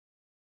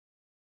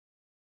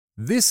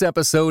This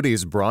episode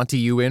is brought to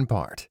you in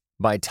part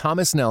by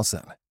Thomas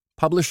Nelson,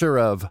 publisher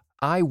of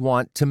I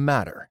Want to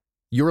Matter.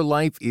 Your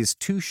life is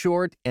too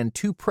short and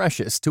too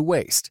precious to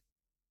waste.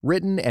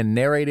 Written and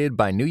narrated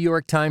by New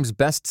York Times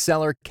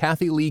bestseller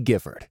Kathie Lee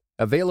Gifford.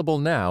 Available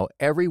now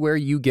everywhere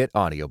you get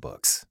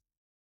audiobooks.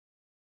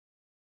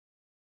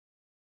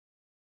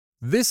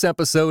 This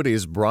episode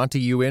is brought to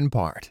you in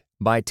part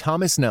by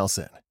Thomas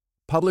Nelson,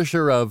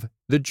 publisher of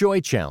The Joy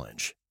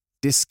Challenge.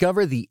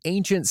 Discover the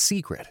ancient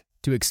secret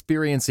to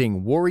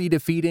experiencing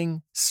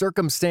worry-defeating,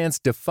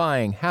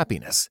 circumstance-defying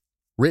happiness.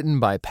 Written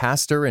by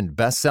pastor and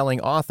best-selling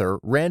author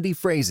Randy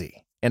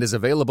Frazee and is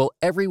available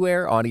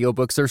everywhere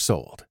audiobooks are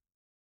sold.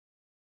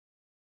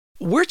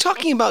 We're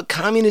talking about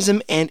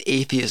communism and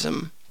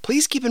atheism.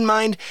 Please keep in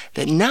mind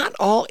that not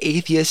all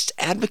atheists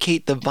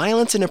advocate the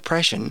violence and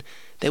oppression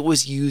that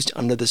was used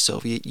under the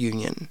Soviet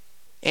Union.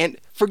 And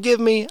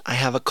forgive me, I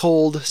have a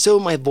cold, so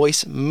my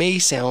voice may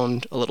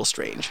sound a little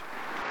strange.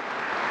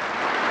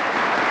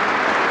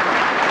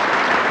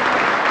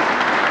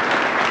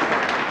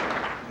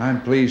 I'm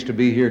pleased to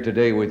be here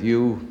today with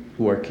you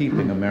who are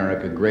keeping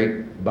America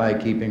great by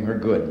keeping her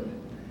good.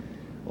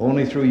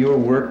 Only through your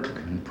work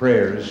and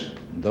prayers,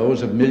 and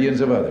those of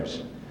millions of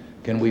others,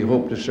 can we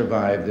hope to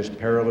survive this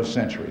perilous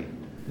century.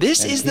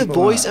 This is the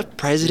voice of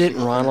President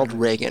Ronald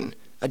Reagan,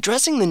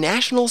 addressing the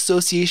National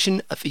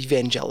Association of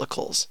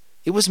Evangelicals.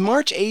 It was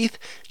March 8th,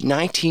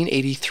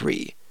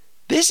 1983.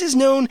 This is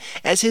known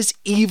as his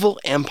Evil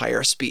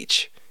Empire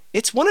speech.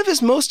 It's one of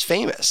his most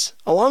famous,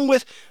 along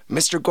with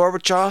Mr.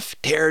 Gorbachev,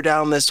 Tear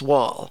Down This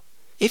Wall.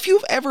 If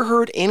you've ever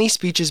heard any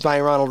speeches by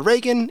Ronald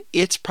Reagan,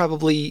 it's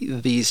probably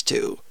these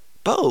two.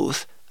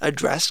 Both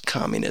addressed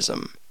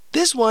communism.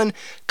 This one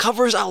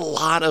covers a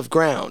lot of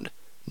ground: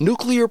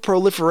 nuclear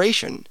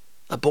proliferation,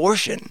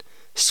 abortion,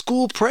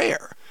 school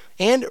prayer,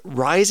 and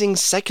rising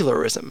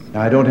secularism.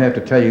 Now, I don't have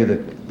to tell you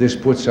that this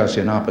puts us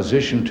in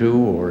opposition to,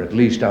 or at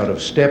least out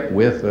of step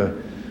with,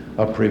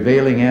 a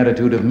prevailing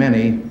attitude of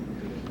many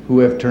who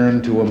have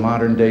turned to a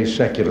modern-day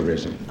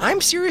secularism. I'm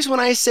serious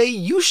when I say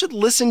you should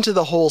listen to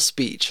the whole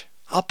speech.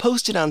 I'll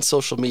post it on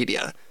social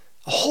media.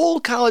 A whole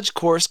college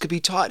course could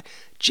be taught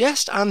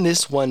just on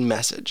this one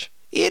message.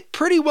 It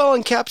pretty well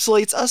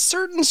encapsulates a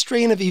certain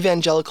strain of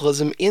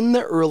evangelicalism in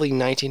the early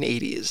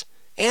 1980s.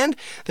 And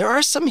there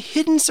are some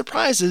hidden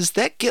surprises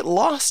that get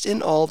lost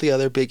in all the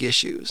other big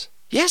issues.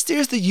 Yes,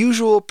 there's the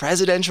usual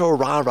presidential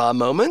rah-rah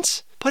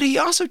moments, but he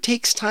also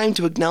takes time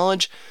to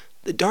acknowledge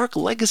the dark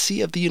legacy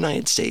of the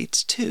United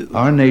States, too.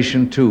 Our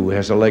nation, too,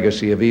 has a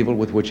legacy of evil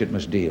with which it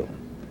must deal.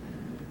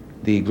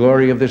 The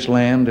glory of this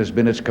land has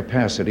been its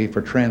capacity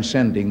for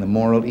transcending the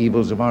moral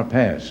evils of our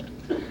past.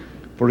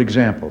 For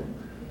example,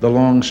 the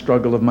long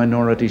struggle of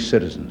minority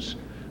citizens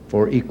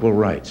for equal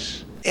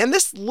rights. And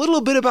this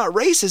little bit about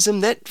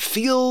racism that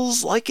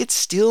feels like it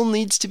still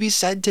needs to be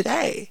said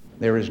today.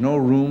 There is no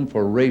room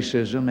for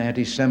racism,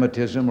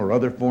 anti-Semitism, or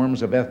other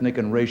forms of ethnic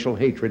and racial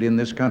hatred in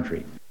this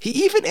country. He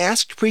even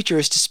asked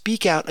preachers to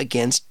speak out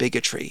against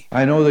bigotry.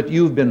 I know that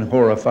you've been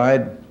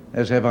horrified,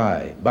 as have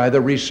I, by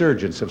the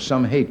resurgence of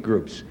some hate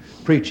groups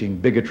preaching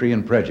bigotry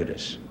and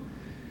prejudice.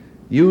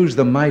 Use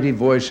the mighty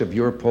voice of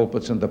your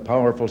pulpits and the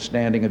powerful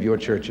standing of your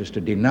churches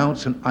to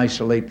denounce and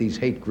isolate these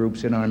hate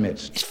groups in our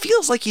midst. It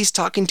feels like he's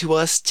talking to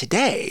us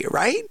today,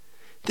 right?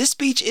 This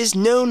speech is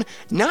known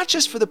not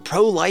just for the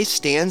pro-life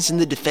stance in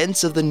the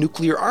defense of the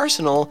nuclear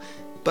arsenal,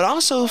 but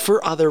also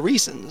for other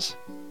reasons.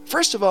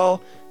 First of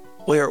all,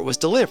 where it was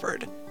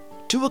delivered,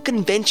 to a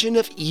convention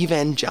of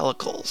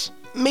evangelicals.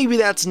 Maybe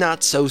that's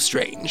not so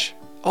strange.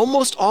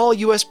 Almost all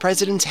U.S.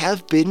 presidents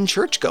have been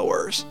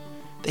churchgoers.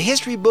 The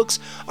history books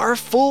are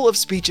full of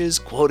speeches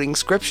quoting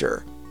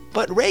scripture.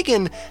 But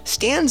Reagan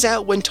stands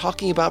out when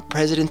talking about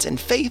presidents and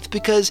faith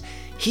because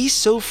he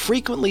so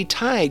frequently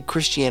tied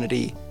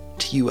Christianity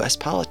to U.S.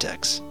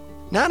 politics.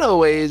 Not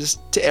always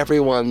to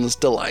everyone's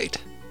delight.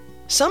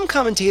 Some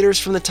commentators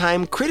from the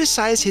time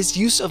criticize his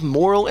use of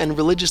moral and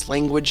religious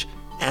language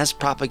as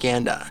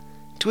propaganda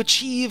to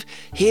achieve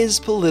his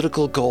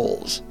political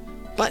goals.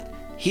 But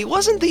he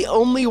wasn't the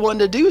only one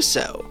to do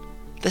so.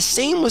 The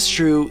same was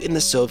true in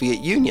the Soviet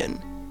Union.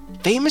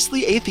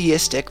 Famously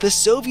atheistic, the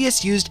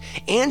Soviets used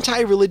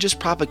anti-religious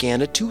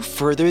propaganda to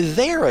further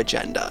their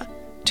agenda,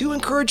 to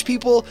encourage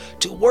people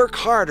to work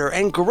harder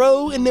and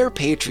grow in their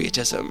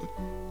patriotism.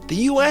 The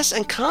US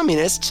and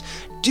communists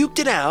duked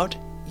it out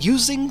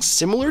using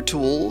similar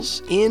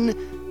tools in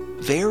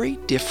very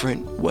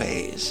different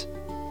ways.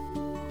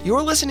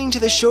 You're listening to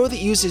the show that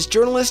uses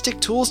journalistic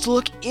tools to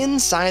look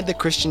inside the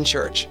Christian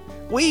church.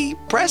 We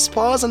press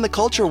pause on the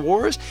culture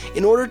wars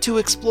in order to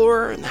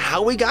explore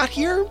how we got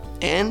here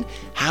and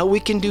how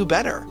we can do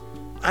better.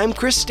 I'm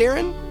Chris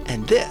Staron,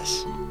 and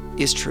this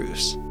is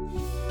Truce.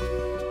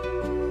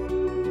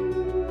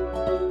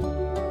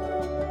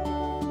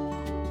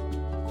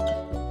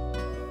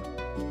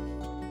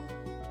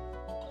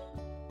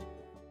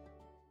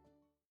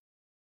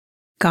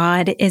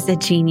 God is a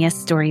genius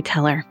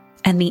storyteller,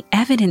 and the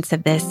evidence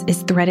of this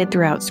is threaded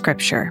throughout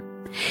Scripture.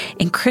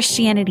 In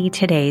Christianity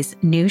Today's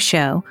new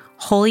show,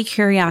 Holy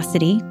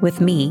Curiosity,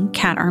 with me,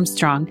 Kat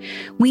Armstrong,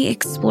 we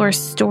explore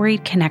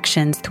storied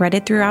connections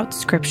threaded throughout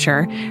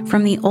Scripture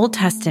from the Old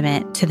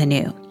Testament to the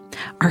New.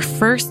 Our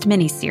first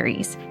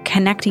mini-series,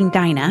 Connecting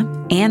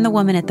Dinah and the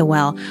Woman at the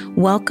Well,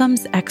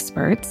 welcomes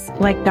experts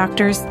like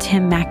Doctors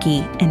Tim Mackey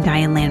and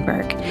Diane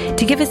Landberg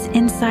to give us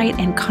insight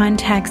and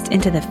context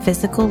into the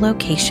physical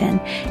location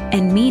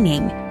and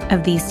meaning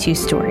of these two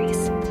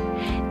stories.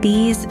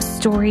 These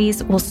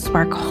stories will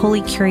spark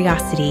holy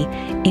curiosity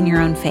in your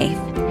own faith,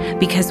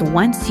 because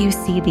once you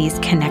see these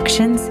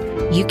connections,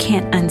 you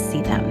can't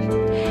unsee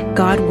them.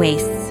 God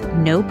wastes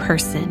no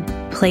person,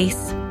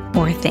 place,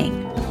 or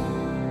thing.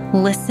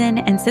 Listen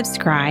and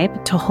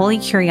subscribe to Holy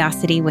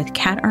Curiosity with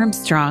Kat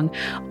Armstrong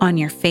on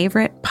your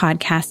favorite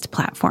podcast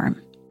platform.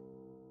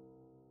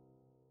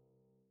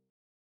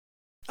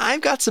 I've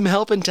got some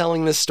help in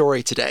telling this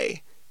story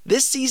today.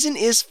 This season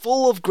is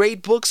full of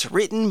great books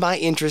written by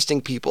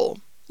interesting people.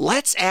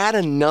 Let's add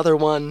another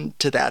one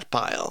to that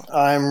pile.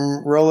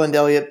 I'm Roland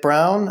Elliott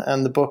Brown,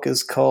 and the book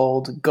is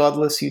called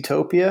Godless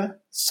Utopia,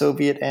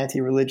 Soviet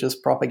Anti-Religious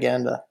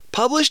Propaganda.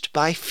 Published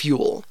by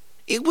Fuel.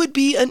 It would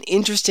be an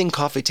interesting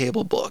coffee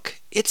table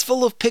book. It's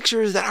full of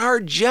pictures that are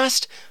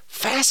just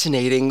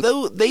fascinating,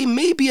 though they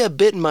may be a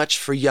bit much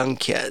for young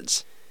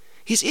kids.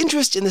 His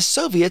interest in the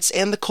Soviets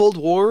and the Cold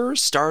War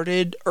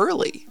started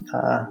early.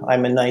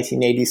 I'm a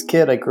 1980s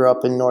kid. I grew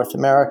up in North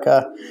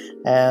America.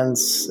 And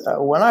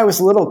when I was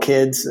a little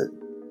kid,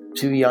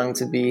 too young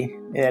to be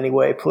in any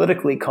way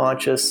politically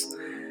conscious,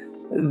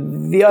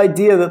 the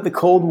idea that the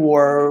Cold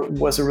War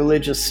was a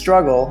religious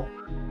struggle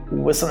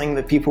was something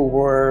that people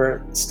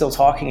were still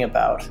talking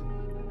about.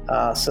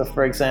 So,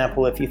 for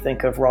example, if you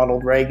think of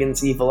Ronald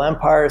Reagan's Evil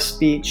Empire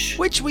speech,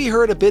 which we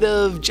heard a bit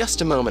of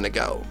just a moment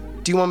ago.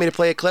 Do you want me to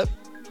play a clip?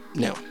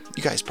 No,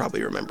 you guys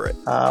probably remember it.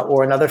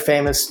 Or another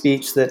famous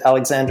speech that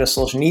Alexander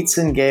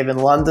Solzhenitsyn gave in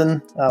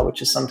London,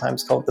 which is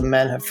sometimes called the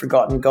Men Have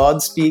Forgotten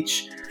God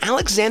speech.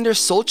 Alexander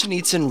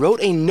Solzhenitsyn wrote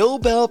a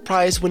Nobel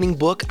Prize-winning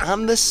book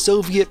on the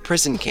Soviet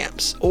prison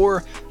camps,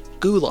 or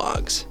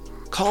gulags,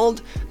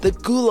 called The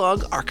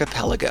Gulag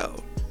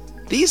Archipelago.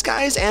 These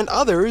guys and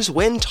others,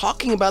 when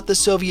talking about the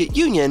Soviet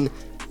Union,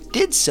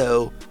 did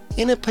so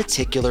in a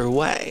particular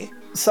way.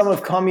 Some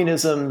of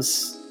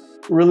communism's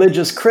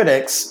religious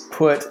critics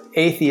put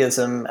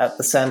atheism at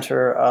the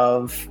center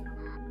of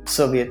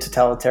Soviet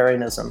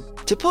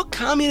totalitarianism. To put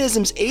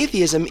communism's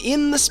atheism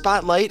in the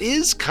spotlight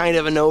is kind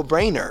of a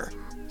no-brainer.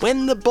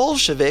 When the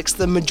Bolsheviks,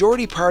 the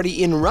majority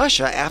party in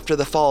Russia after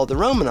the fall of the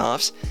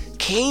Romanovs,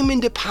 came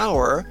into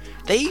power,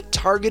 they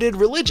targeted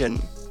religion,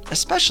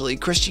 especially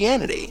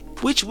Christianity,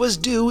 which was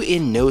due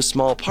in no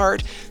small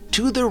part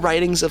to the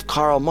writings of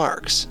Karl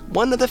Marx,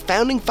 one of the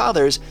founding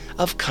fathers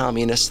of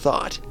communist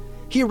thought.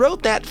 He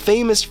wrote that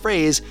famous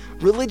phrase,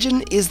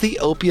 "Religion is the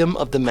opium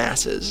of the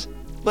masses."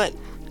 But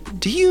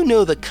do you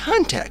know the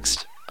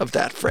context of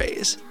that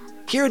phrase?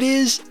 Here it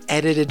is,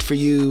 edited for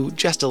you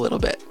just a little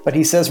bit. But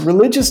he says,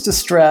 religious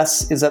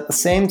distress is at the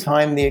same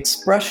time the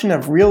expression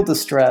of real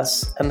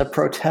distress and the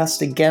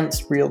protest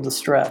against real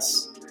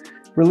distress.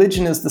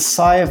 Religion is the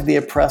sigh of the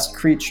oppressed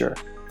creature,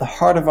 the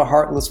heart of a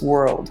heartless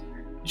world,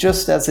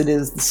 just as it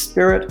is the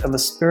spirit of a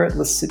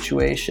spiritless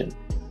situation.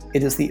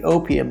 It is the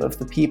opium of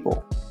the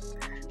people.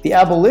 The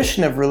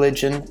abolition of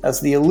religion as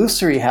the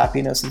illusory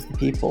happiness of the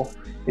people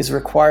is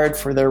required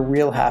for their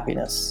real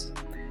happiness.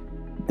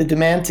 The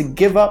demand to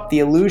give up the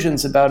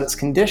illusions about its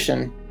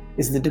condition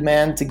is the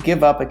demand to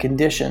give up a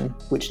condition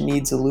which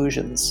needs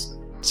illusions.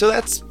 So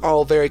that's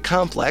all very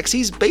complex.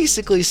 He's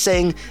basically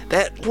saying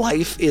that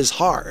life is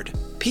hard.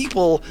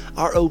 People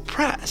are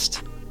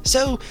oppressed.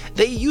 So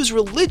they use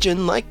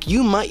religion like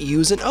you might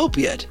use an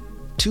opiate,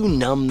 to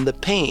numb the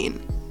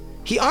pain.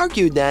 He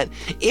argued that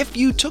if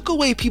you took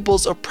away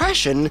people's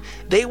oppression,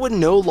 they would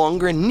no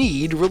longer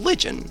need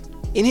religion.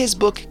 In his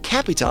book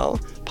Capital,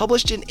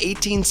 published in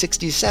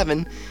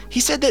 1867, he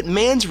said that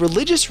man's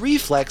religious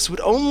reflex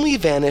would only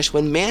vanish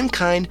when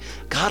mankind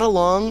got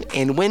along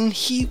and when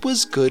he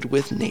was good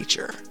with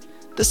nature.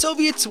 The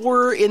Soviets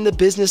were in the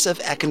business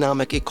of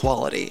economic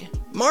equality.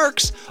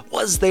 Marx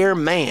was their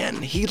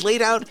man. He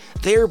laid out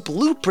their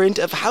blueprint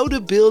of how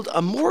to build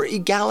a more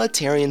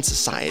egalitarian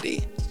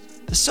society.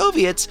 The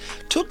Soviets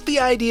took the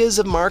ideas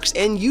of Marx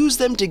and used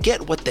them to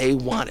get what they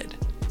wanted.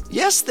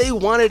 Yes, they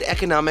wanted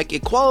economic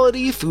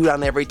equality, food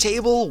on every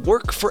table,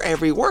 work for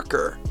every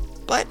worker.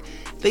 But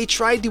they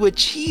tried to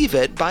achieve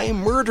it by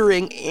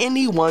murdering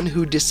anyone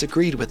who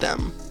disagreed with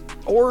them,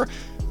 or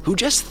who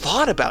just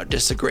thought about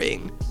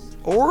disagreeing,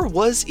 or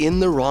was in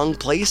the wrong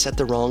place at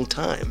the wrong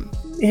time.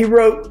 He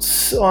wrote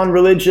on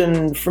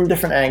religion from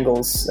different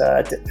angles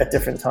at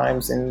different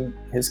times in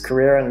his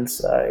career, and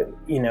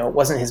it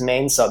wasn't his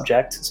main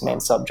subject. His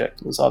main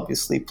subject was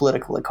obviously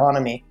political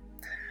economy.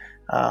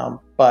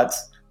 But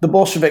the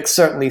Bolsheviks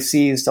certainly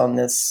seized on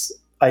this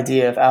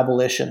idea of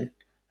abolition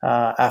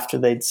after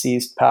they'd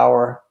seized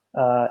power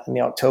in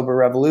the October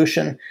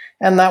Revolution,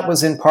 and that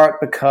was in part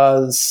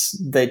because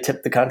they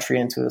tipped the country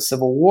into a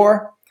civil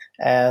war,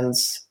 and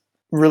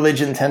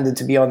religion tended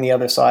to be on the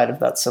other side of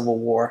that civil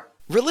war.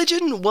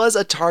 Religion was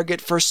a target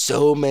for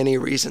so many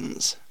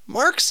reasons.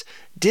 Marx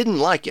didn't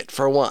like it,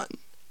 for one.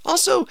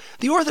 Also,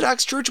 the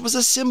Orthodox Church was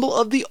a symbol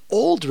of the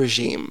old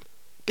regime.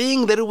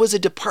 Being that it was a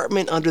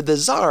department under the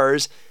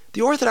Tsars,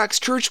 the Orthodox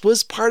Church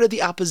was part of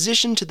the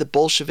opposition to the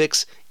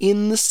Bolsheviks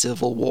in the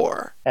Civil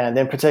War. And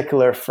in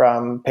particular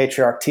from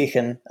Patriarch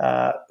Tikhon,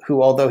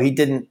 who, although he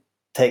didn't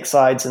take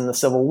sides in the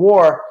Civil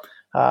War,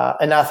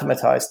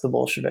 anathematized the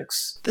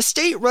Bolsheviks. The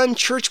state-run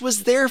church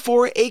was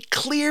therefore a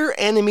clear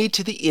enemy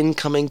to the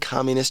incoming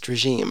communist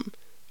regime.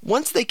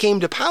 Once they came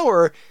to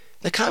power,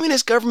 the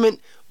communist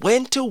government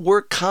went to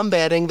work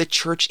combating the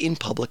church in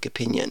public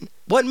opinion.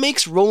 What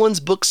makes Roland's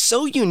book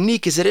so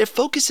unique is that it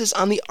focuses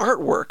on the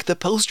artwork, the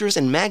posters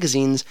and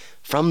magazines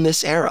from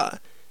this era,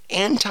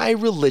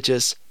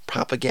 anti-religious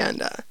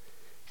propaganda.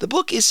 The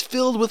book is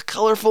filled with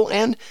colorful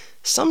and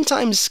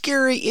sometimes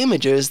scary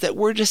images that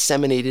were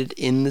disseminated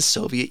in the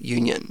Soviet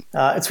Union.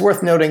 It's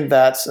worth noting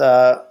that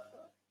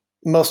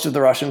most of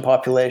the Russian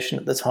population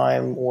at the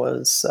time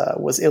was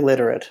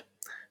illiterate.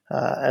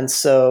 And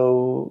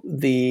so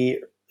the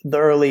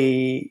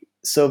early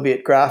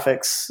Soviet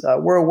graphics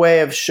were a way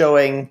of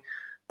showing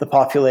the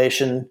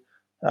population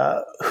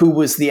who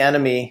was the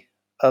enemy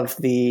of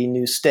the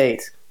new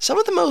state. Some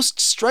of the most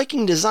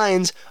striking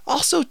designs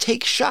also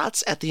take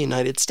shots at the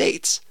United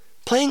States,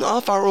 playing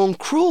off our own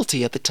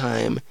cruelty at the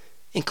time,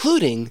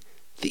 including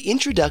the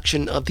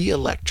introduction of the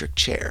electric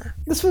chair.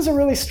 This was a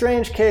really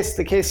strange case,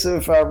 the case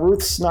of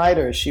Ruth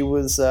Snyder. She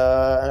was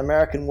an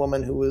American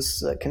woman who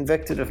was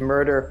convicted of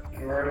murder.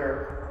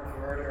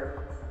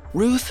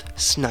 Ruth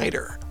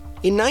Snyder.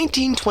 In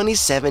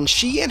 1927,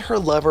 she and her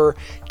lover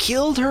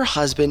killed her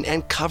husband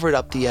and covered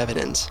up the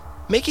evidence,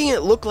 making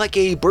it look like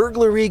a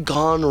burglary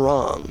gone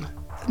wrong.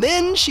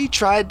 Then she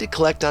tried to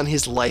collect on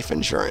his life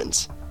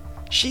insurance.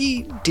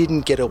 She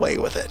didn't get away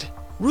with it.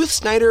 Ruth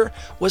Snyder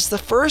was the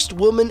first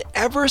woman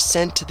ever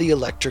sent to the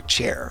electric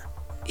chair.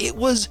 It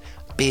was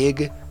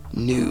big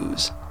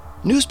news.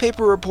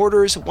 Newspaper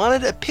reporters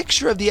wanted a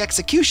picture of the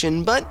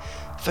execution, but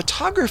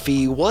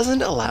photography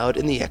wasn't allowed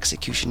in the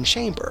execution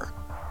chamber.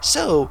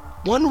 So,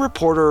 one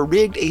reporter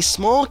rigged a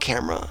small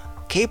camera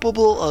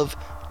capable of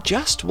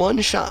just one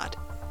shot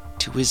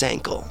to his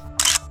ankle.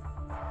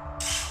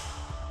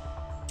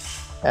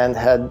 And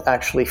had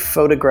actually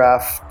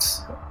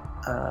photographed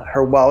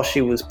her while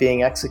she was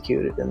being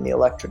executed in the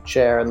electric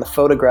chair, and the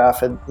photograph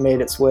had made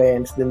its way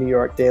into the New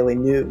York Daily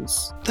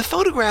News. The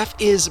photograph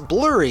is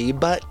blurry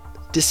but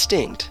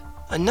distinct,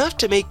 enough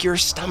to make your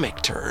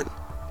stomach turn.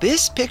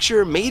 This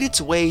picture made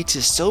its way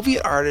to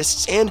Soviet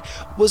artists and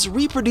was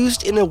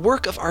reproduced in a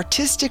work of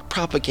artistic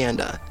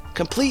propaganda,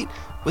 complete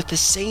with the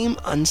same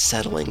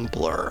unsettling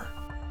blur.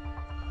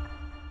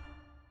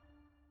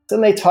 Then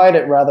they tied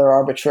it rather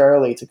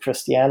arbitrarily to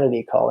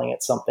Christianity, calling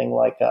it something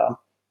like,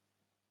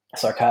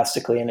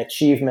 sarcastically, an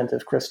achievement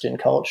of Christian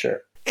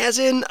culture. As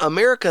in,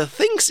 America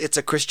thinks it's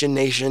a Christian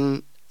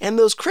nation, and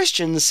those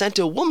Christians sent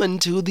a woman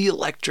to the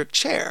electric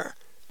chair.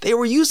 They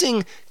were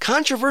using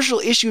controversial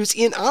issues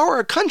in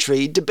our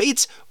country,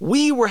 debates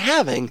we were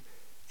having,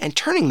 and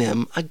turning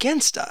them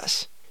against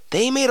us.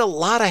 They made a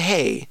lot of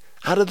hay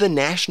out of the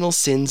national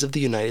sins of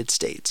the United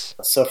States.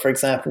 So, for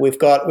example, we've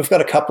got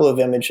a couple of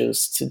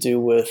images to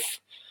do with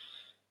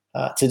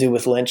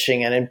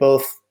lynching, and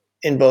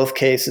in both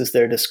cases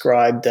they're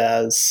described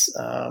as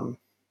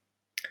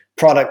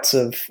products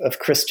of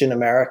Christian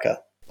America.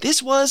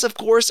 This was, of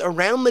course,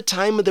 around the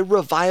time of the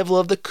revival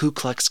of the Ku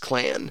Klux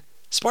Klan,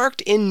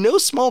 sparked in no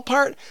small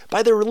part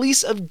by the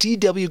release of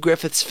D.W.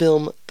 Griffith's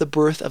film The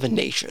Birth of a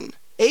Nation,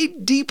 a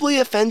deeply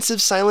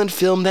offensive silent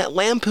film that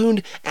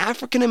lampooned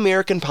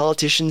African-American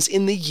politicians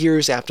in the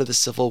years after the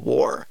Civil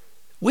War.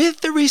 With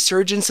the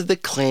resurgence of the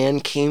Klan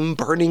came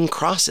burning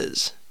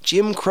crosses,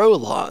 Jim Crow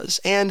laws,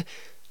 and,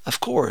 of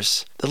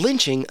course, the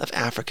lynching of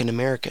African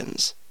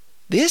Americans.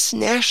 This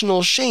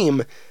national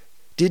shame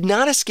did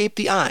not escape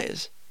the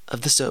eyes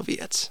of the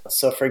Soviets.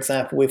 So, for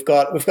example, we've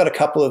got a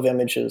couple of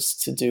images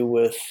to do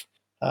with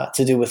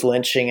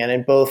lynching, and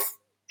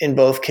in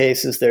both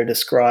cases they're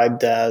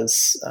described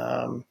as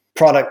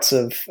products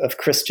of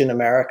Christian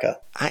America.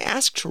 I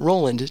asked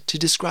Roland to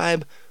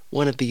describe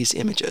one of these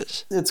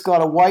images. It's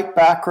got a white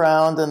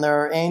background, and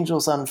there are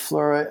angels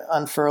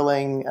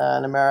unfurling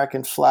an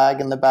American flag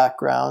in the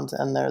background,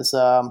 and there's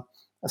a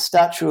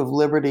Statue of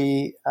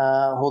Liberty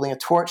holding a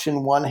torch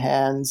in one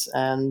hand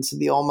and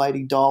the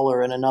almighty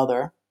dollar in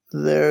another.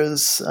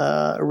 There's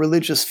a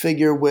religious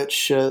figure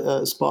which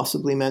is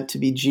possibly meant to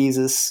be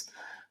Jesus,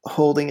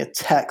 holding a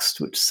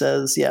text which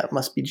says, it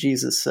must be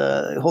Jesus,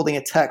 holding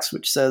a text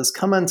which says,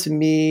 "Come unto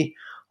me,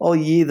 all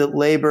ye that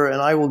labor,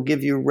 and I will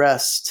give you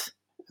rest,"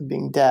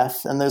 being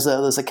death. And there's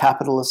a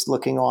capitalist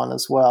looking on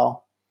as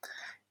well.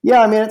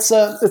 Yeah, I mean, it's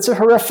a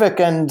horrific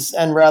and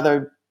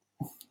rather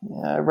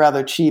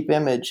cheap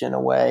image in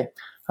a way.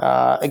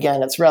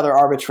 Again, it's rather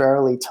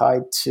arbitrarily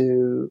tied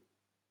to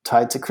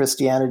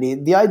Christianity.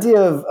 The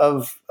idea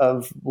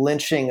of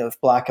lynching of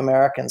Black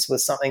Americans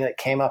was something that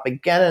came up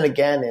again and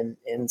again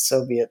in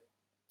Soviet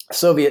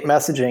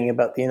messaging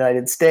about the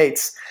United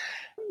States.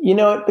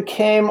 It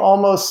became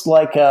almost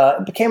like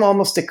a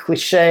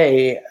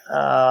cliche,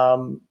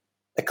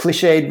 a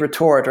cliched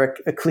retort, or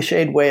a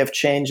cliched way of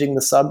changing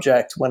the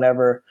subject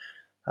whenever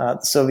the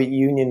Soviet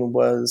Union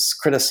was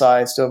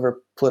criticized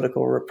over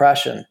political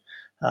repression.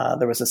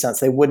 There was a sense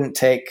they wouldn't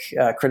take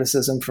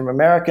criticism from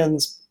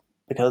Americans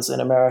because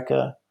in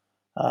America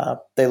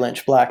they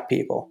lynch black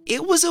people.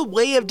 It was a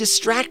way of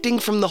distracting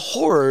from the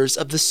horrors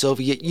of the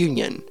Soviet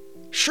Union.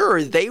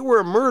 Sure, they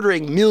were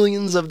murdering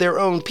millions of their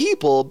own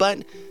people,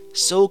 but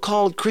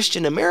so-called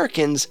Christian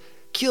Americans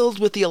killed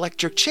with the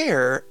electric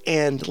chair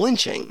and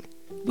lynching.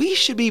 We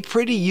should be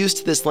pretty used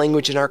to this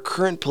language in our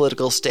current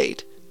political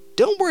state.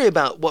 Don't worry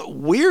about what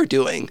we're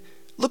doing.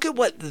 Look at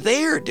what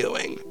they're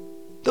doing.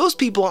 Those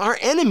people, our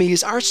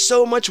enemies, are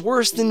so much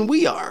worse than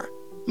we are.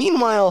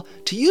 Meanwhile,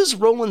 to use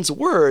Roland's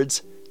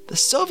words, the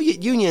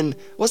Soviet Union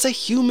was a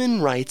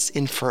human rights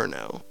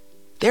inferno.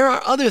 There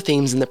are other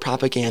themes in the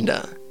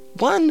propaganda.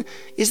 One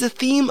is the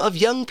theme of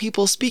young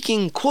people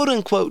speaking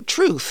quote-unquote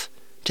truth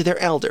to their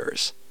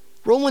elders.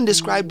 Roland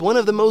described one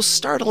of the most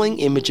startling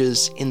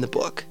images in the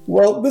book.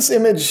 Well, this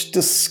image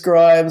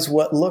describes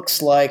what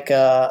looks like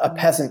a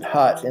peasant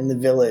hut in the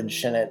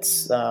village, and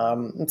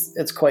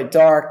it's quite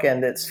dark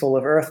and it's full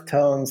of earth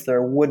tones. There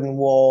are wooden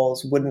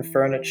walls, wooden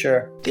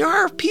furniture. There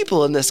are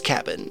people in this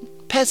cabin,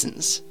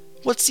 peasants,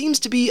 what seems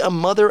to be a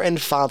mother and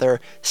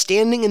father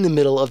standing in the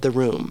middle of the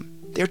room.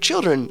 Their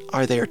children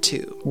are there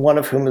too. One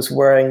of whom is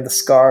wearing the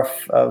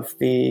scarf of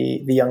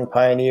the Young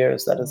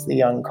Pioneers, that is the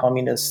Young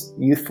Communist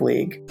Youth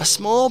League. A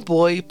small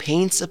boy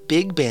paints a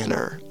big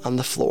banner on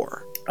the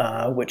floor,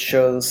 which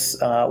shows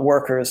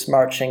workers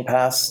marching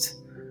past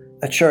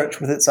a church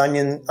with its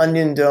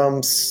onion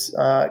domes,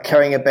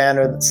 carrying a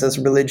banner that says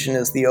 "Religion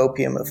is the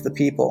opium of the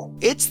people."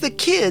 It's the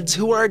kids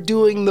who are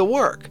doing the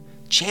work,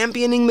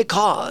 championing the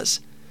cause.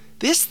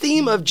 This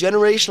theme of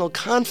generational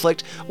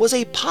conflict was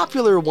a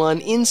popular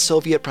one in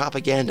Soviet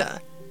propaganda,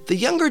 the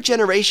younger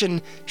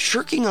generation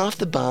shirking off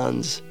the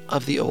bonds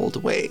of the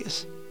old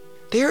ways.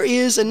 There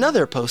is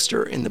another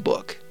poster in the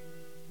book.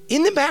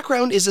 In the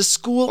background is a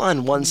school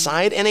on one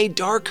side and a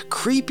dark,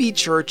 creepy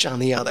church on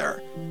the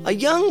other. A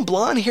young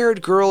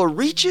blonde-haired girl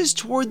reaches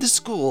toward the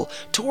school,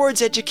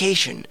 towards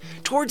education,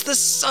 towards the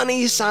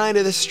sunny side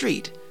of the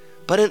street.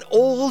 But an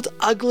old,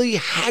 ugly,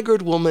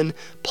 haggard woman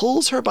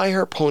pulls her by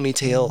her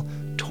ponytail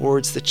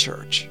towards the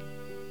church.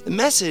 The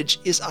message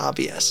is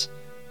obvious.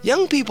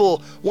 Young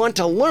people want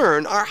to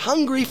learn, are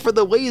hungry for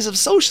the ways of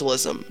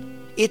socialism.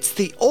 It's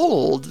the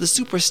old, the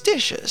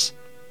superstitious,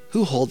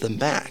 who hold them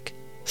back.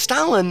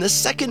 Stalin, the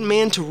second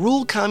man to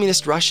rule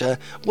communist Russia,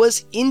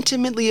 was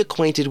intimately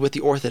acquainted with the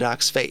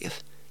Orthodox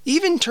faith,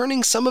 even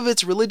turning some of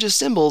its religious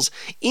symbols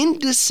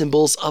into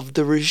symbols of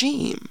the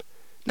regime,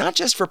 not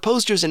just for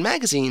posters and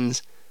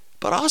magazines,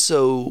 but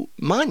also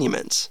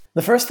monuments.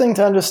 The first thing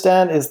to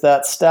understand is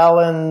that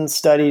Stalin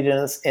studied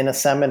in a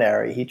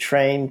seminary. He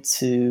trained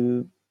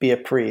to be a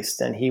priest,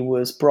 and he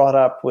was brought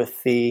up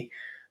with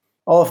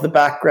all of the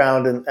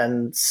background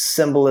and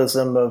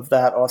symbolism of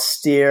that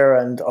austere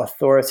and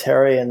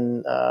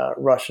authoritarian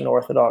Russian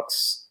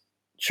Orthodox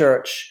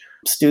Church.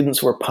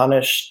 Students were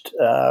punished,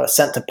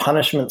 sent to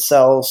punishment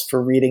cells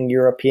for reading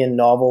European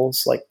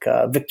novels, like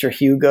Victor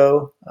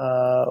Hugo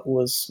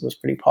was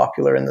pretty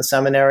popular in the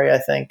seminary, I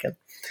think. And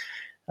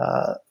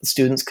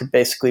students could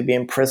basically be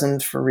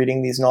imprisoned for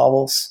reading these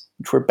novels,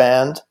 which were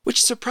banned.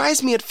 Which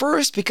surprised me at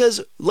first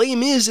because Les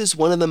Mis is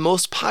one of the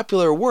most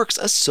popular works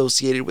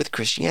associated with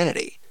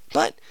Christianity.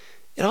 But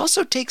it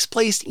also takes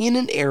place in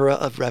an era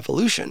of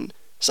revolution,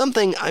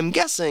 something I'm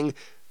guessing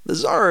the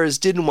Tsars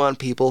didn't want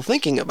people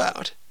thinking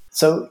about.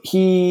 So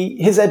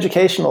his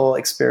educational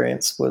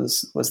experience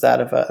was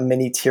that of a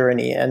mini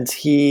tyranny, and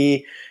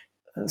he,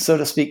 so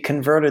to speak,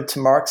 converted to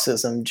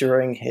Marxism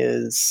during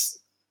his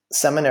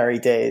seminary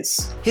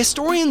days.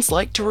 Historians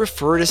like to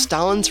refer to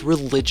Stalin's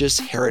religious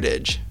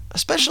heritage,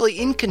 especially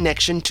in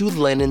connection to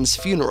Lenin's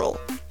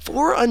funeral,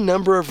 for a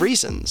number of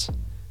reasons.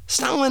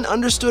 Stalin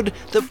understood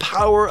the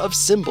power of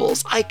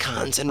symbols,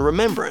 icons, and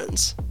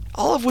remembrance,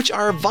 all of which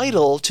are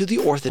vital to the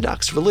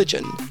Orthodox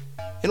religion.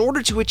 In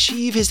order to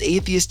achieve his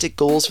atheistic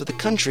goals for the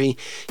country,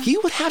 he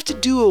would have to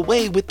do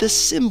away with the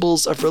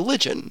symbols of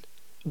religion.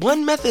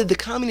 One method the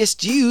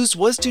communists used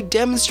was to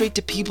demonstrate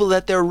to people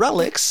that their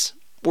relics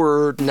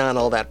were not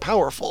all that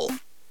powerful.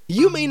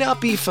 You may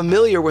not be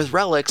familiar with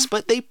relics,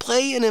 but they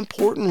play an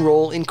important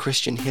role in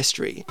Christian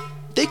history.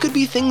 They could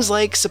be things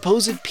like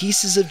supposed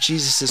pieces of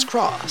Jesus'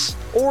 cross,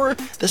 or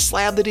the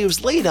slab that he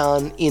was laid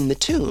on in the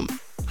tomb.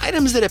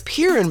 Items that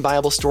appear in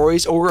Bible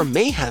stories or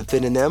may have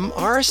been in them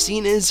are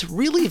seen as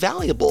really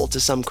valuable to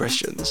some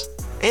Christians.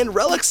 And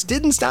relics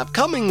didn't stop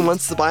coming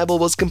once the Bible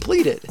was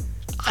completed.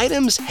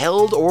 Items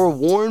held or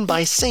worn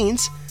by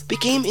saints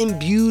became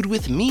imbued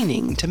with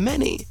meaning to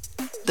many.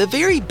 The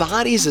very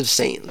bodies of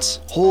saints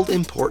hold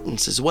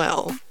importance as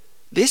well.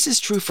 This is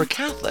true for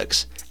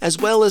Catholics as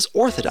well as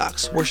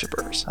Orthodox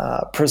worshippers.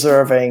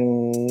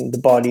 Preserving the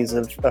bodies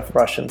of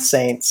Russian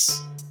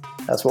saints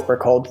as what were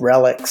called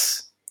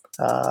relics,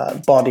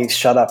 bodies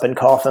shut up in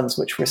coffins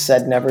which were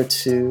said never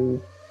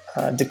to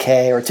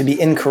decay, or to be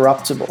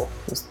incorruptible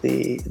was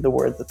the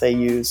word that they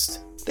used.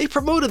 They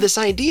promoted this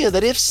idea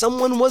that if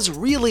someone was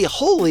really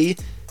holy,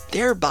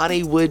 their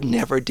body would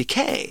never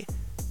decay.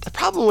 The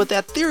problem with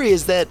that theory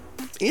is that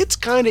it's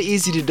kind of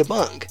easy to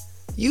debunk.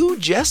 You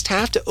just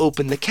have to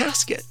open the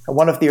casket.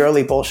 One of the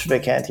early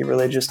Bolshevik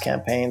anti-religious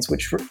campaigns,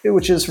 which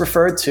is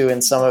referred to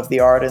in some of the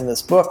art in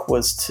this book,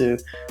 was to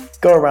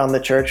go around the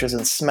churches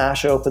and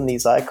smash open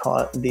these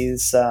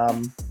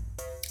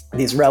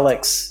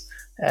relics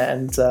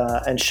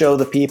and show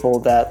the people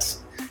that,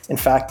 in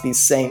fact, these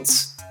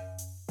saints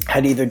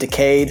had either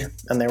decayed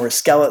and they were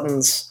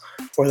skeletons,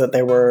 or that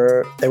they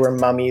were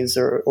mummies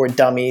or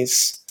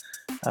dummies.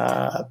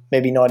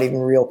 Maybe not even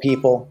real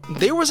people.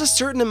 There was a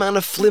certain amount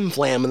of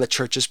flim-flam in the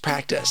church's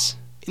practice.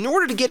 In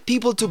order to get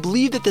people to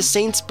believe that the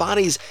saints'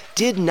 bodies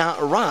did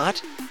not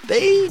rot,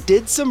 they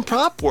did some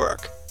prop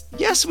work.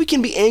 Yes, we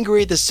can be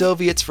angry at the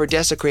Soviets for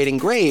desecrating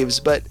graves,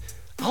 but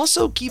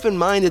also keep in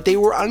mind that they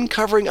were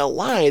uncovering a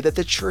lie that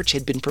the church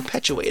had been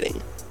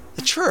perpetuating.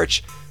 The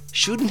church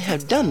shouldn't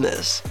have done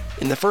this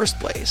in the first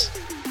place.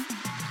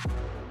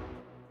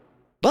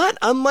 But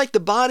unlike the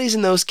bodies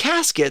in those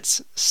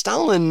caskets,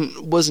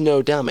 Stalin was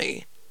no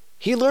dummy.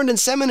 He learned in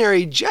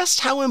seminary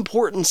just how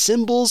important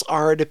symbols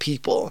are to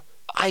people.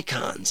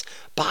 Icons,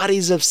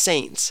 bodies of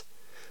saints.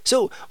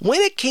 So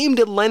when it came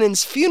to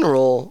Lenin's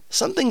funeral,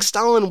 something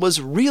Stalin was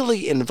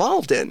really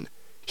involved in,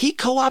 he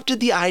co-opted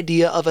the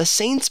idea of a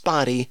saint's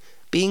body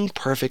being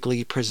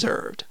perfectly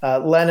preserved.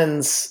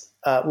 Lenin's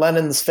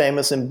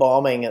famous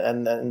embalming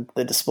and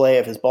the display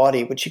of his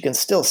body, which you can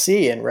still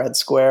see in Red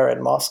Square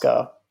in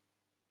Moscow,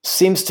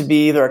 seems to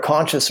be either a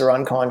conscious or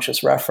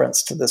unconscious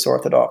reference to this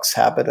Orthodox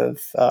habit of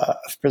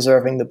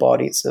preserving the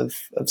bodies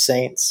of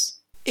saints.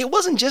 It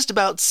wasn't just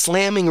about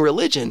slamming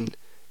religion.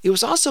 It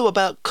was also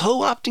about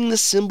co-opting the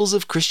symbols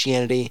of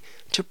Christianity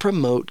to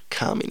promote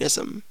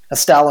communism.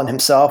 Stalin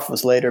himself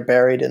was later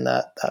buried in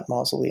that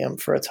mausoleum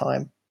for a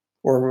time.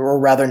 Or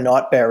rather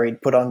not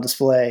buried, put on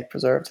display,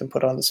 preserved and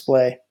put on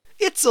display.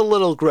 It's a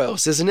little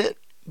gross, isn't it?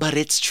 But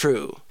it's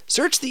true.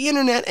 Search the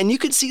internet and you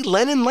can see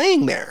Lenin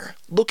laying there,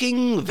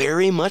 looking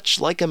very much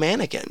like a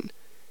mannequin.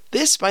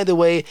 This, by the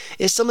way,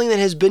 is something that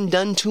has been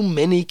done to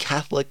many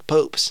Catholic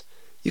popes.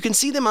 You can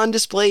see them on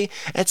display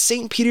at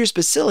St. Peter's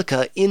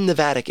Basilica in the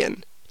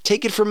Vatican.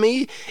 Take it from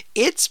me,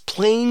 it's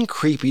plain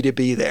creepy to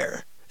be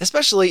there.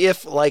 Especially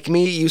if, like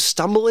me, you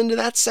stumble into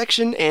that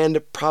section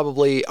and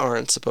probably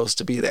aren't supposed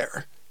to be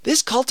there.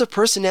 This cult of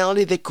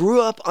personality that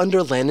grew up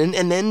under Lenin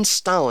and then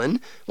Stalin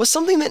was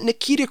something that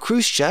Nikita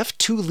Khrushchev,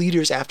 2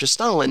 leaders after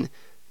Stalin,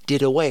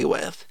 did away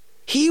with.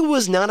 He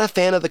was not a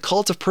fan of the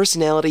cult of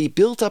personality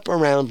built up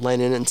around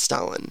Lenin and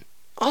Stalin.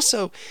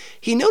 Also,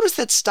 he noticed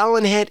that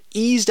Stalin had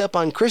eased up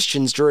on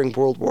Christians during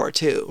World War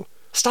II.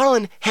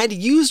 Stalin had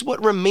used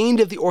what remained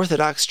of the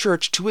Orthodox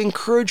Church to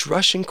encourage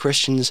Russian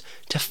Christians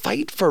to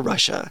fight for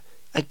Russia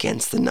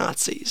against the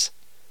Nazis.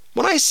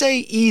 When I say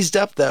eased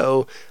up,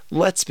 though,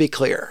 let's be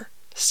clear.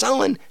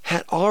 Stalin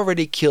had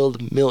already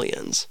killed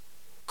millions.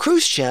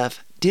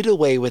 Khrushchev did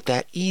away with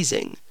that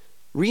easing,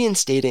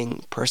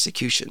 reinstating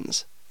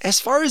persecutions. As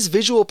far as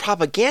visual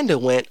propaganda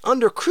went,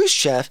 under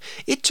Khrushchev,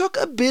 it took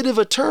a bit of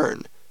a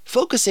turn,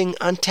 focusing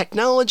on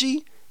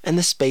technology and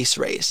the space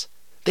race.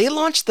 They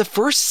launched the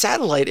first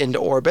satellite into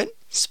orbit,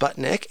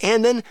 Sputnik,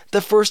 and then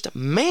the first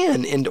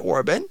man into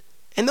orbit,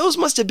 and those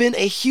must have been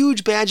a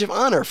huge badge of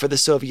honor for the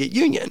Soviet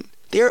Union.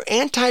 Their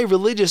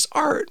anti-religious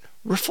art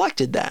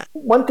reflected that.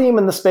 One theme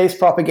in the space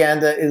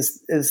propaganda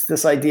is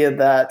this idea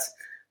that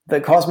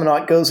the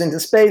cosmonaut goes into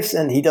space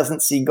and he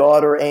doesn't see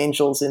God or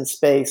angels in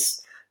space.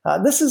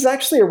 This is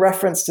actually a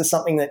reference to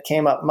something that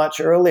came up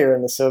much earlier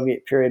in the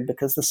Soviet period,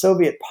 because the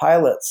Soviet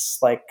pilots,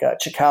 like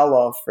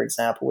Chkalov, for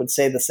example, would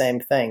say the same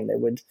thing.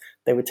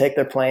 They would take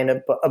their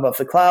plane above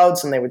the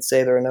clouds and they would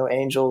say there are no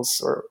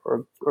angels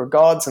or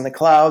gods in the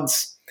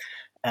clouds.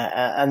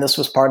 And this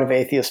was part of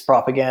atheist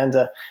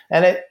propaganda.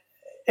 And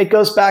it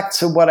goes back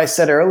to what I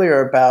said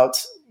earlier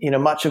about,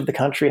 much of the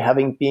country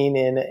having been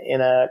in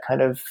a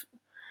kind of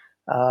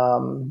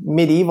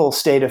medieval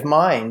state of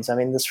mind. I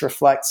mean, this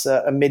reflects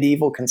a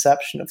medieval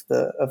conception of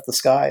the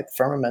sky, the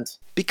firmament.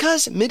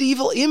 Because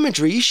medieval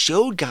imagery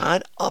showed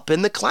God up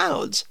in the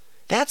clouds.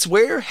 That's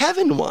where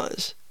heaven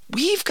was.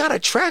 We've got a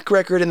track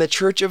record in the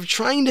church of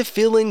trying to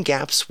fill in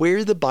gaps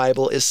where the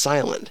Bible is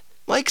silent.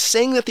 Like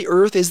saying that the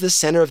earth is the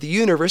center of the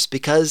universe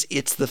because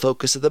it's the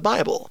focus of the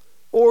Bible.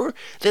 Or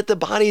that the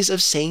bodies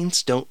of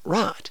saints don't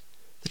rot.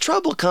 The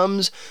trouble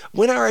comes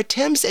when our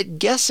attempts at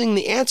guessing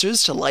the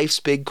answers to life's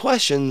big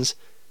questions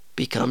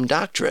become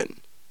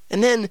doctrine.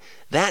 And then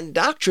that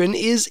doctrine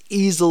is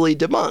easily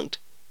debunked.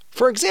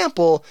 For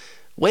example,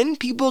 when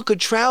people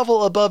could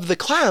travel above the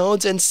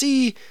clouds and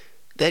see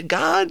that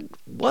God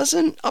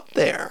wasn't up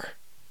there.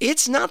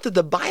 It's not that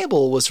the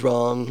Bible was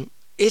wrong,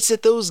 it's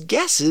that those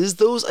guesses,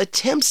 those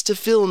attempts to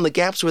fill in the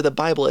gaps where the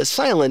Bible is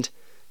silent,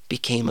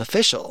 became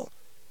official.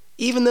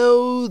 Even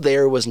though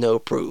there was no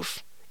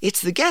proof.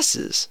 It's the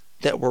guesses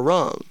that were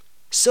wrong.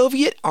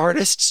 Soviet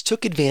artists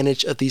took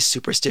advantage of these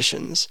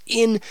superstitions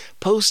in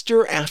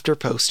poster after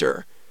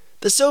poster.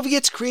 The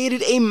Soviets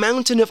created a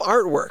mountain of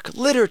artwork,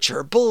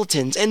 literature,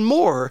 bulletins, and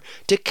more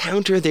to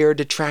counter their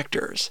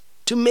detractors,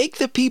 to make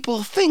the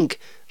people think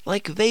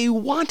like they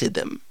wanted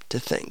them to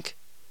think.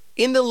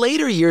 In the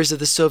later years of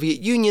the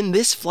Soviet Union,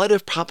 this flood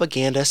of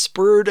propaganda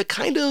spurred a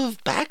kind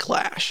of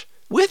backlash.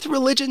 With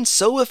religion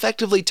so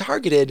effectively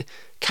targeted,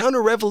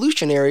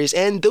 counter-revolutionaries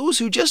and those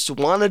who just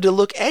wanted to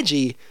look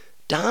edgy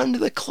donned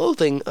the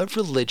clothing of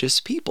religious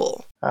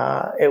people.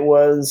 It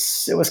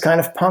was kind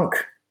of punk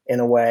in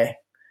a way,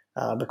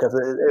 because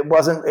it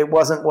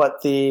wasn't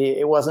what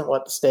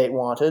the state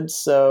wanted.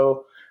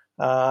 So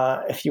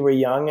if you were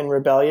young and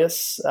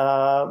rebellious,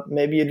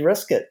 maybe you'd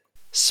risk it.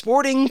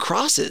 Sporting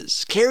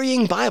crosses,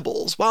 carrying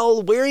Bibles,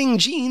 while wearing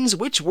jeans,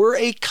 which were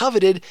a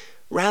coveted,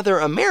 rather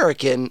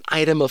American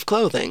item of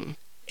clothing.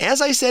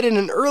 As I said in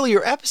an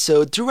earlier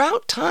episode,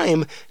 throughout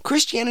time,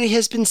 Christianity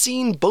has been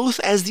seen both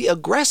as the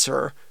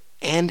aggressor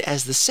and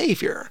as the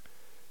savior.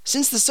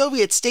 Since the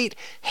Soviet state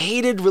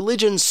hated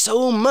religion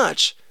so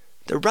much,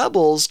 the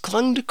rebels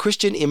clung to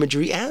Christian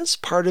imagery as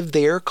part of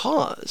their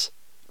cause.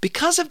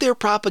 Because of their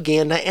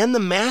propaganda and the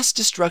mass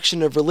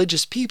destruction of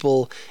religious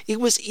people, it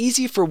was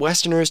easy for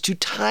Westerners to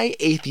tie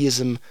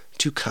atheism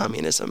to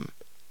communism.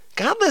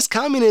 Godless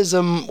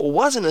communism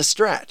wasn't a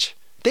stretch.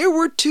 There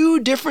were 2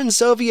 different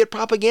Soviet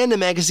propaganda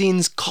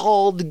magazines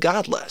called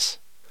Godless.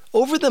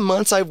 Over the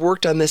months I've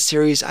worked on this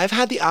series, I've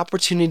had the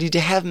opportunity to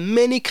have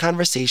many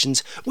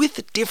conversations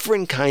with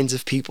different kinds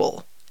of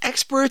people.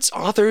 Experts,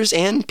 authors,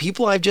 and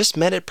people I've just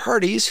met at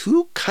parties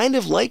who kind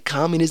of like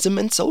communism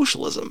and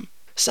socialism.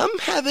 Some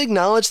have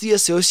acknowledged the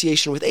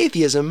association with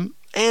atheism,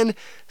 and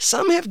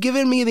some have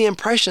given me the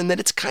impression that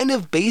it's kind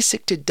of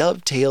basic to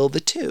dovetail the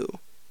two.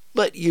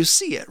 But you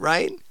see it,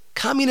 right?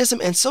 Communism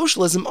and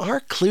socialism are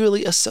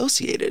clearly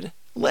associated.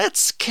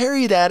 Let's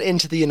carry that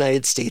into the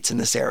United States in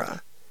this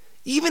era.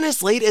 Even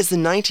as late as the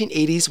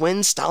 1980s,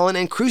 when Stalin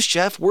and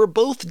Khrushchev were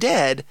both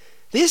dead,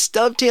 this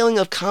dovetailing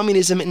of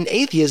communism and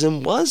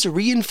atheism was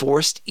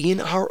reinforced in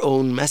our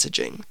own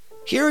messaging.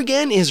 Here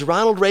again is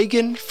Ronald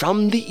Reagan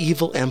from the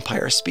Evil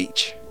Empire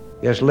speech.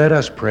 Yes, let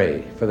us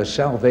pray for the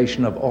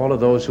salvation of all of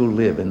those who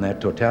live in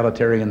that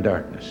totalitarian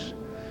darkness.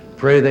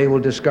 Pray they will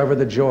discover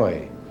the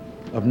joy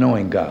of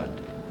knowing God.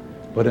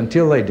 But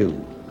until they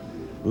do,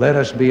 let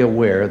us be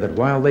aware that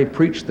while they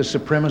preach the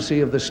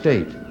supremacy of the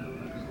state,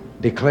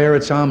 declare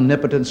its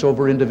omnipotence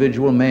over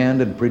individual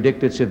man, and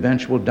predict its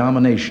eventual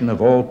domination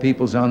of all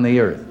peoples on the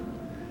earth,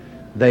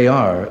 they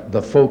are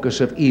the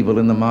focus of evil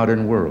in the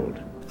modern world.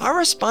 Our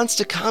response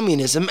to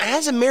communism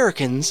as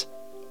Americans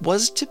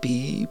was to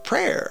be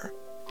prayer.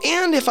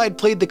 And if I'd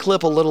played the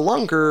clip a little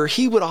longer,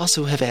 he would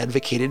also have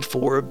advocated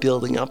for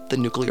building up the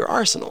nuclear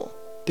arsenal.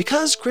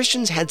 Because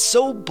Christians had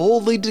so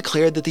boldly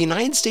declared that the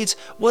United States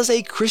was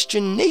a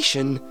Christian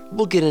nation,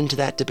 we'll get into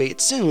that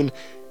debate soon,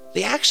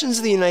 the actions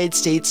of the United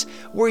States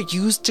were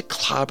used to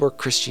clobber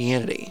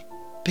Christianity.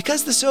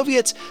 Because the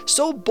Soviets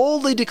so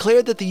boldly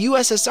declared that the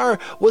USSR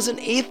was an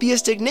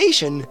atheistic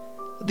nation,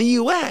 the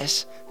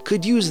US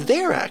could use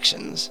their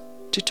actions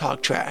to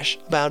talk trash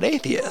about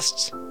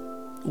atheists.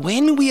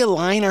 When we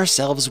align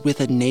ourselves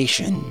with a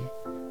nation,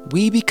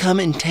 we become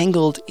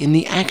entangled in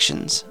the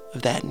actions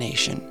of that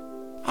nation.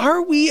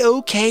 Are we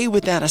okay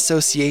with that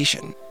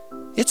association?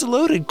 It's a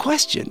loaded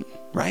question,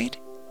 right?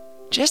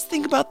 Just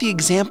think about the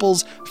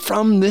examples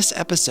from this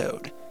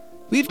episode.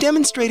 We've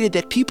demonstrated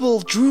that people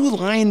drew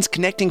lines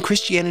connecting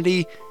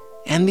Christianity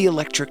and the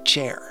electric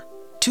chair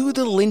to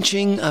the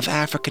lynching of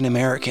African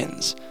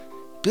Americans,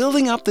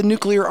 building up the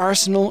nuclear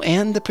arsenal,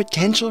 and the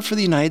potential for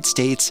the United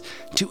States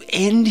to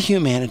end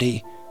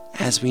humanity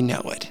as we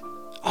know it.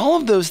 All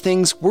of those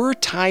things were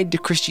tied to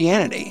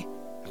Christianity.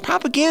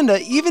 Propaganda,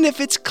 even if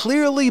it's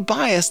clearly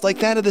biased like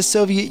that of the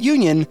Soviet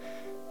Union,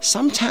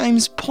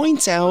 sometimes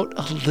points out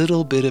a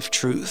little bit of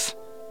truth.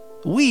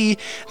 We,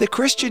 the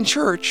Christian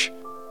church,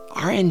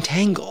 are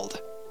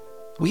entangled.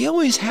 We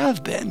always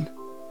have been.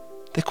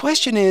 The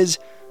question is,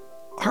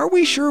 are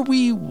we sure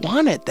we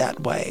want it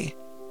that way?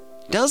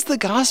 Does the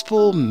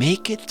gospel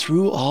make it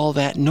through all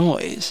that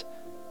noise?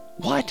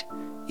 What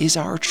is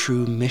our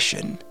true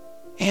mission?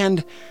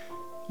 And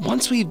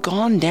once we've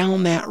gone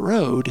down that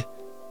road,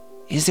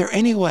 is there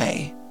any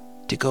way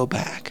to go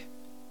back?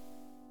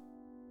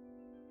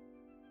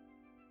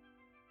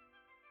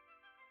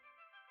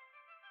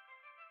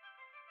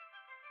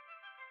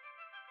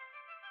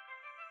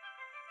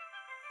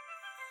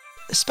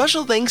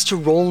 Special thanks to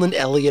Roland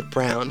Elliott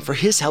Brown for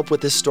his help with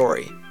this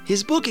story.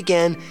 His book,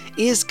 again,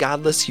 is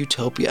Godless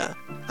Utopia.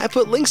 I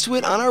put links to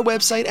it on our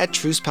website at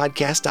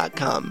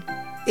trucepodcast.com.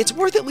 It's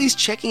worth at least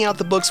checking out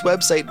the book's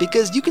website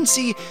because you can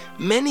see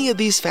many of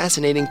these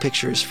fascinating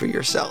pictures for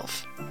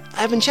yourself.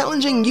 I've been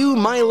challenging you,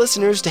 my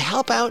listeners, to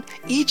help out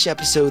each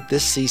episode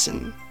this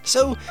season.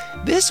 So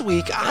this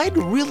week, I'd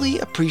really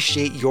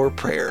appreciate your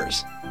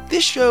prayers.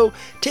 This show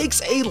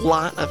takes a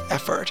lot of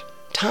effort.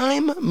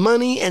 Time,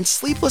 money, and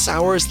sleepless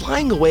hours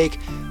lying awake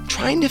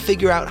trying to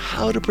figure out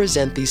how to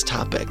present these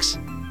topics.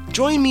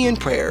 Join me in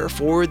prayer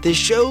for this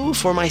show,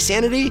 for my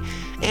sanity,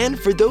 and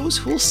for those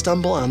who'll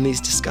stumble on these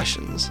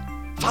discussions.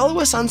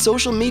 Follow us on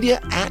social media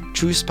at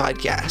Truce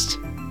Podcast.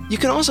 You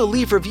can also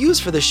leave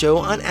reviews for the show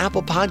on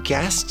Apple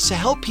Podcasts to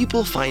help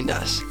people find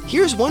us.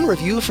 Here's one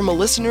review from a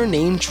listener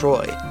named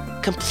Troy.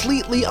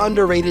 Completely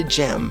underrated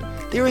gem.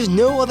 There is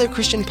no other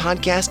Christian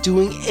podcast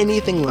doing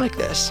anything like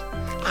this.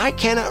 I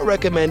cannot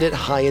recommend it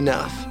high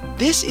enough.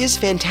 This is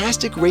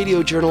fantastic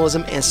radio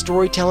journalism and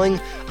storytelling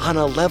on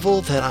a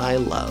level that I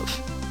love.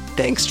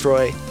 Thanks,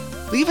 Troy.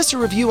 Leave us a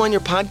review on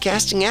your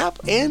podcasting app,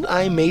 and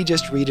I may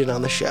just read it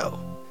on the show.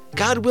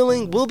 God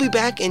willing, we'll be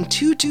back in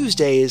 2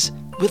 Tuesdays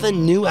with a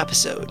new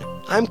episode.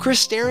 I'm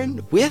Chris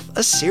Staron with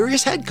a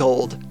serious head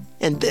cold,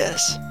 and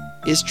this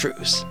is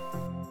Truce.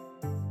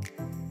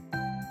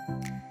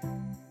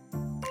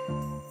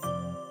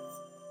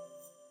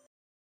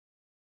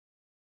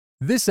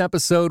 This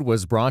episode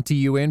was brought to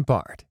you in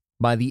part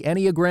by the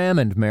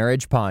Enneagram and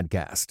Marriage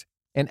Podcast,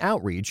 an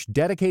outreach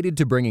dedicated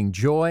to bringing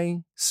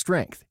joy,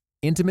 strength,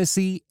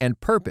 intimacy,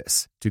 and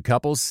purpose to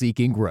couples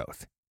seeking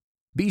growth.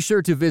 Be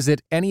sure to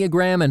visit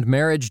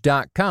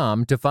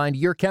enneagramandmarriage.com to find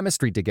your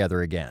chemistry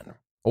together again,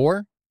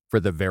 or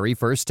for the very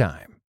first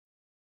time.